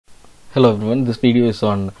Hello everyone, this video is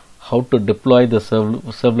on how to deploy the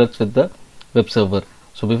servlets with the web server.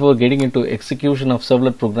 So before getting into execution of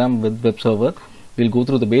servlet program with web server, we'll go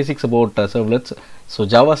through the basics about servlets. So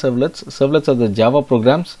Java servlets are the Java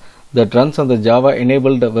programs that runs on the Java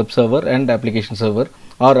enabled web server and application server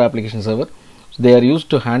or application server. So they are used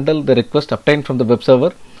to handle the request obtained from the web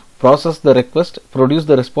server, process the request, produce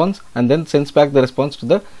the response, and then sends back the response to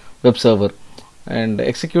the web server. And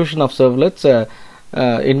execution of servlets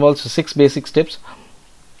involves 6 basic steps.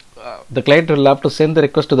 The client will have to send the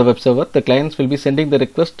request to the web server. The clients will be sending the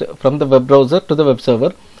request from the web browser to the web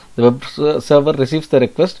server. The web server receives the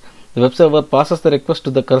request. The web server passes the request to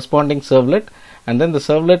the corresponding servlet, and then the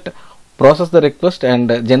servlet processes the request and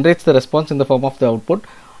generates the response in the form of the output.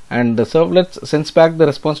 And the servlet sends back the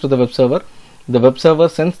response to the web server. The web server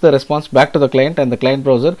sends the response back to the client, and the client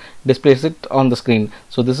browser displays it on the screen.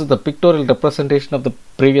 So this is the pictorial representation of the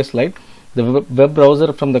previous slide. The web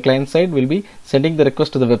browser from the client side will be sending the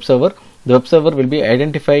request to the web server. The web server will be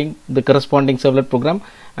identifying the corresponding servlet program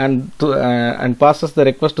and passes the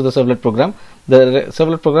request to the servlet program. The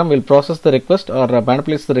servlet program will process the request or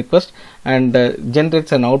manipulates the request and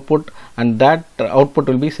generates an output, and that output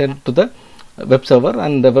will be sent to the web server,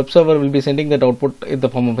 and the web server will be sending that output in the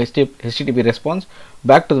form of HTTP response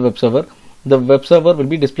back to the web server. The web server will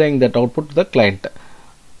be displaying that output to the client.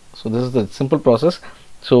 So this is the simple process.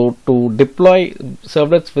 So to deploy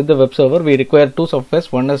servlets with the web server, we require two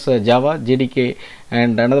softwares. One is Java JDK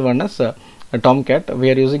and another one is Tomcat.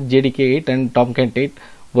 We are using JDK 8 and Tomcat 8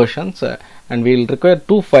 versions, and we will require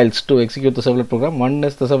two files to execute the servlet program. One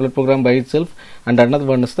is the servlet program by itself, and another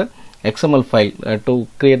one is the XML file to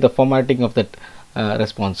create the formatting of that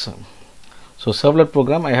response. So servlet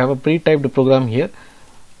program, I have a pre-typed program here.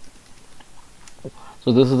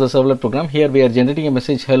 So this is the servlet program. Here we are generating a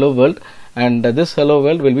message hello world, and this hello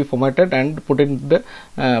world will be formatted and put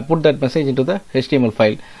that message into the HTML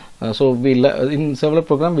file. So in servlet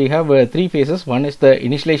program we have 3 phases. One is the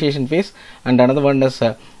initialization phase, and another one is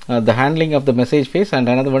the handling of the message phase, and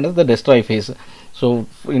another one is the destroy phase. So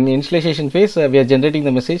in initialization phase we are generating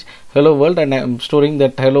the message hello world, and I am storing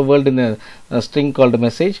that hello world in a string called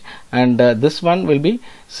message, and this one will be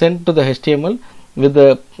sent to the HTML with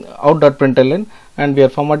the out.println, and we are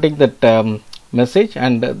formatting that message,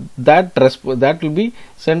 and that will be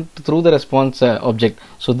sent through the response object.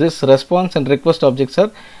 So this response and request objects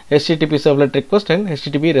are HTTP servlet request and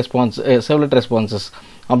HTTP response servlet responses,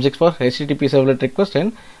 objects for HTTP servlet request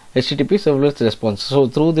and HTTP servlet response. So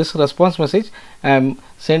through this response message I am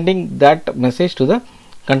sending that message to the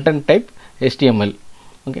content type HTML.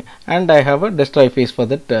 Okay, and I have a destroy phase for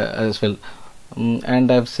that as well.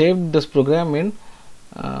 And I have saved this program in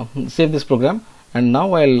and now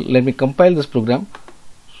let me compile this program.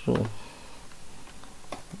 So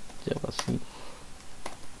Java C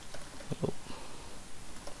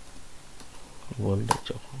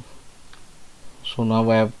world. So now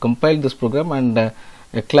I have compiled this program, and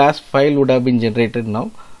a class file would have been generated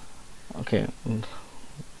now. Okay,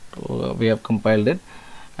 so we have compiled it,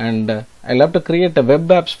 and I'll have to create a web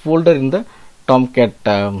apps folder in the Tomcat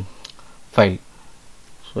file.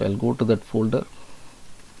 So I'll go to that folder.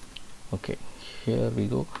 Okay, here we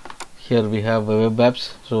go. Here we have web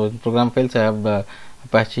apps. So in program files I have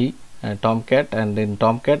Apache Tomcat, and in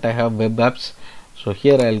Tomcat I have web apps. So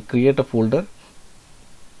here I'll create a folder,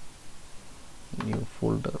 new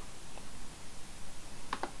folder.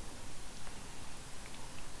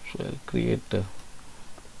 So I'll create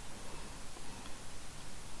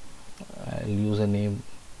I'll use a name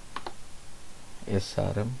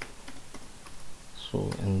SRM.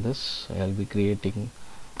 So in this I'll be creating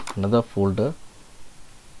another folder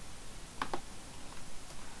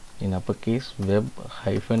in uppercase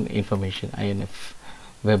web-information INF,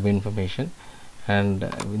 web information, and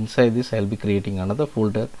inside this I'll be creating another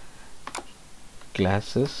folder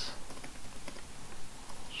classes.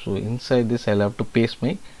 So inside this I'll have to paste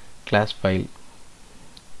my class file.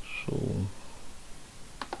 So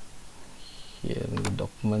here in the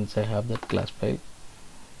documents I have that class file.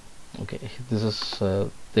 Okay, this is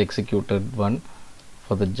the executed one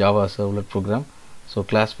for the Java servlet program. So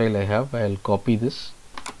class file I have, I'll copy this.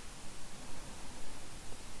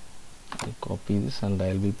 And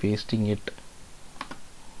I'll be pasting it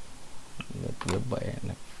with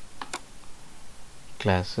web-inf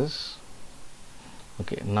classes.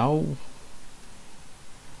 Okay, now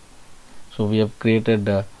so we have created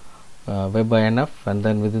web-inf, and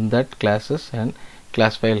then within that classes and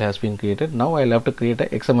class file has been created. Now I'll have to create a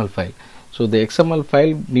XML file. So the XML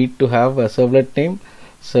file need to have a servlet name,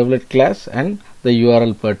 servlet class, and the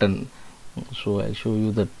URL pattern. So I'll show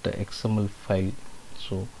you that XML file.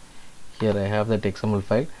 So here I have that XML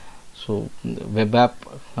file. So web app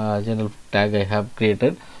general tag I have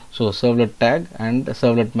created. So servlet tag and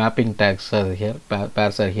servlet mapping tags are here,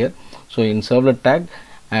 pairs are here. So in servlet tag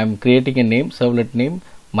I am creating a name, servlet name,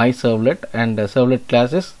 my servlet, and servlet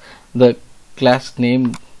classes. The class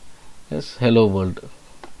name is hello world.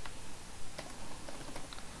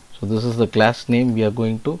 So this is the class name we are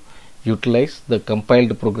going to utilize the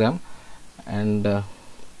compiled program, and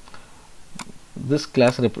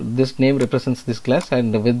this name represents this class,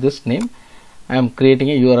 and with this name I am creating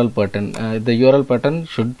a URL pattern. The URL pattern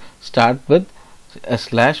should start with a /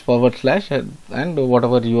 / and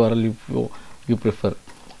whatever URL you prefer,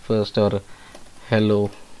 first or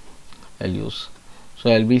hello I'll use. So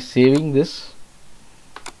I'll be saving this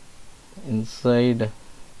inside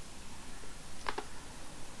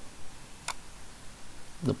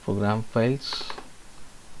the program files.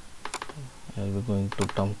 I'll be going to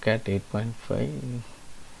Tomcat 8.5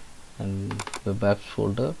 and web apps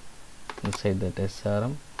folder. Inside that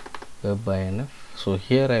SRM web INF. So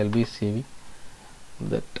here I'll be saving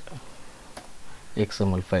that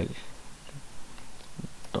XML file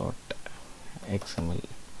 .xml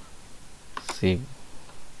save.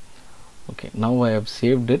 Okay, now I have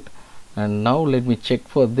saved it, and now let me check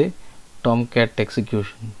for the Tomcat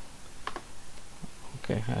execution.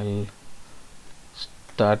 Okay, I'll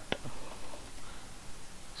start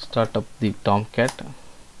up the Tomcat.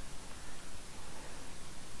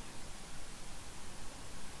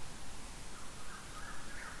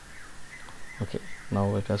 Okay,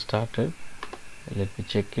 now it has started. Let me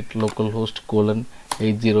check it. Localhost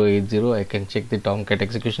 :8080. I can check the Tomcat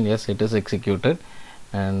execution. Yes, it is executed,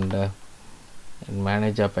 and in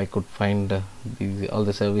manage app I could find all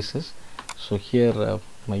the services. So here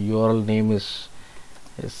my URL name is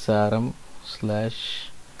srm/hello.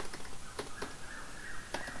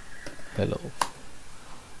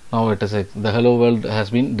 Now it is the hello world has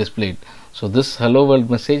been displayed. So this hello world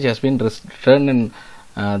message has been returned in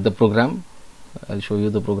the program. I'll show you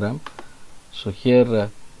the program. So here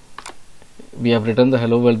we have written the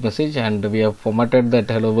hello world message, and we have formatted that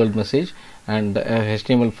hello world message and a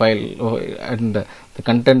HTML file, and the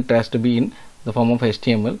content has to be in the form of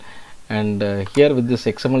HTML. And here with this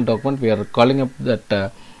XML document we are calling up that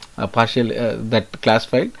that class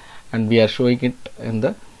file, and we are showing it in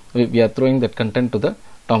the we are throwing that content to the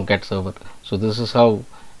Tomcat server. So this is how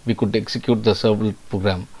we could execute the servlet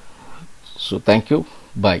program. So thank you.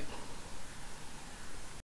 Bye.